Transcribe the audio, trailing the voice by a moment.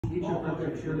Look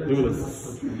at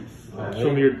this.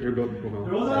 Show me your goat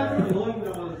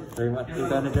profile. Very much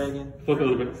Thunder Dragon. Flip it a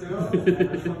little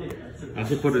bit. I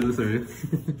should put it this way.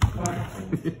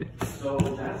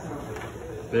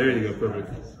 There you go, perfect.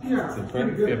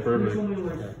 Yeah, perfect.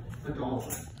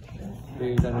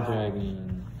 Three Thunder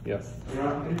Dragon. Yes.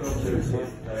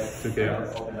 2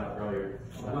 chaos.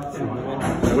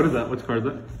 What is that? Which card is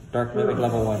that? Dark Mimic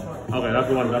level 1. Okay, that's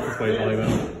the one. That's the fight. I like that.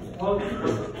 So,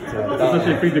 It's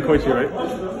actually free Dekoichi, right?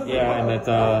 yeah, and it's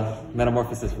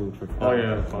Metamorphosis food for Oh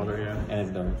yeah, father, yeah. and it's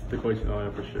dark. Dekoichi, oh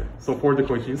yeah, for sure. So 4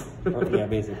 Dekoichis. Yeah,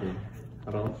 basically.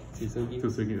 I don't know. Tsusugi.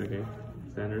 Tsusugi, okay.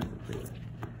 Standard.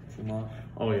 Sumo.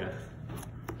 Oh yeah.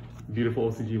 Beautiful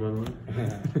OCG, by the way.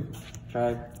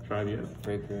 Tribe. Tribe, yes.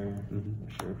 Breaker.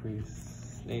 Sure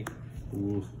Priest. Snake.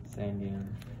 Ooh, Sandian.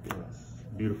 Yes.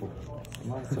 beautiful.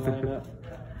 Monster lineup.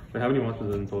 Wait, how many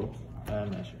monsters in total? I'm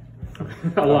not sure.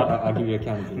 A lot. I'll give you a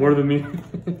count. More than me.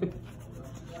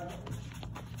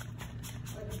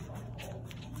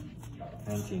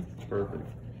 19. Perfect.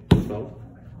 So,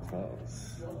 12.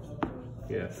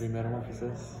 yes. 3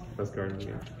 Metamorphosis. Best card in the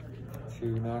game. 2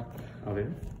 Knock. Okay.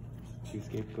 2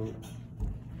 Scapegoat.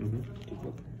 2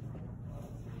 Book.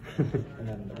 And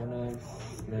then the 1 X.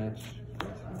 Snatch.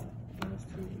 Minus 2.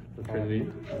 The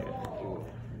Trinity. Yeah.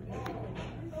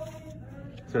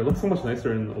 So it looks so much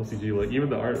nicer in OCG. Like even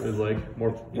the art is like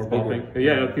more popping.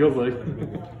 Yeah, it feels like.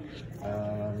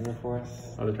 Mirror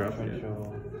Force. Other trap. Yeah.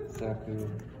 Control. Saku.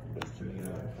 Destiny.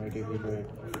 Reggae Reaper.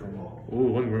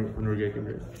 Ooh, one Reggae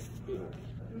great.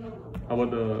 How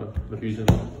about the fusion?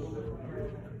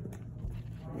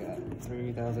 Yeah,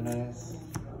 3,000 eyes.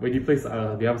 Wait, do you place?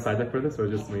 Do you have a side deck for this or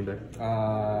just main deck?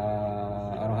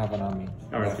 I don't have one on me.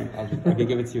 Alright, sweet. I can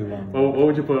give it to you. What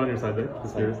would you put on your side deck?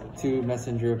 Just curious. 2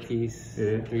 Messenger apiece.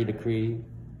 Yeah. 3 Decree.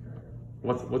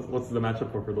 What's the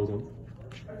matchup for those ones?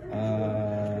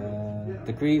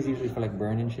 Decree is usually for like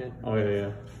burn and shit. Oh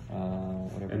yeah.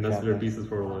 Whatever. And Messenger pieces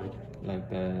for like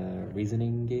the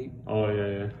Reasoning Gate. Oh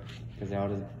yeah. Because they're all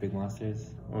just big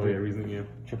monsters. Oh yeah, reasoning, yeah.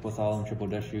 Triple Solemn, triple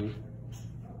Dushu,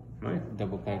 Nice.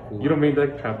 double Kaiku. You don't main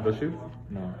deck trap the shoot?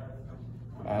 No.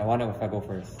 I want it if I go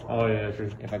first. Oh yeah,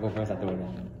 true. If I go first, I throw it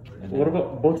in. And What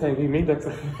about Botang? He main decks.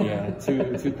 yeah,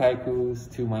 two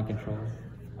Kaikus, 2 Mind Control.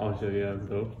 Oh shit, yeah, that's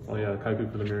dope. Oh yeah,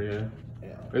 Kaiku for the mirror, yeah.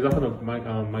 Yeah. Is that for the mind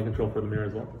control for the mirror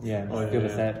as well? Yeah, Oh still the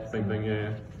set. Same thing,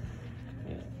 yeah.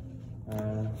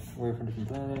 We're from a different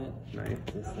planet. Nice.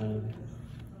 This one.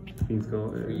 Fiend's Skull,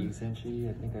 3 Senshi.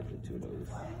 I think I did 2 of those.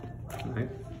 Nice.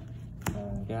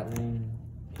 Gatling,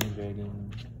 King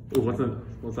Dragon. Ooh,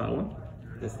 what's that one?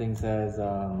 This thing says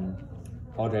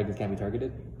all dragons can't be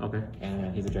targeted. Okay.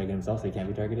 And he's a dragon himself, so he can't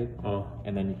be targeted. Oh.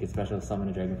 And then you can special summon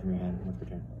a dragon from your hand once per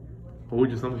turn. What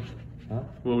would you summon? Huh?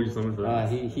 What would you summon for that?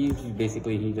 He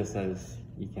basically he just says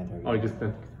you can't target. Oh, you just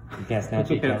You can't snatch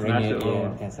it, you can't ring it,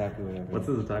 yeah, you can't sack it, whatever. What's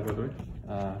his attack, by the way?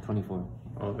 24.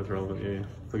 Oh, that's relevant, yeah.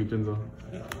 It's like a Jinzo.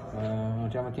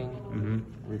 Jama King,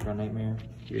 Reaper Nightmare,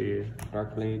 Yeah.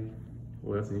 Dark Blade,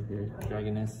 Oh, that's neat, yeah.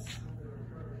 Dragoness,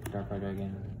 Dark Fire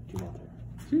Dragon, 2 Walter.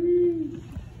 Jeez.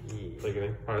 Take it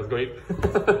in. Alright, let's go eat.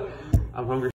 I'm hungry.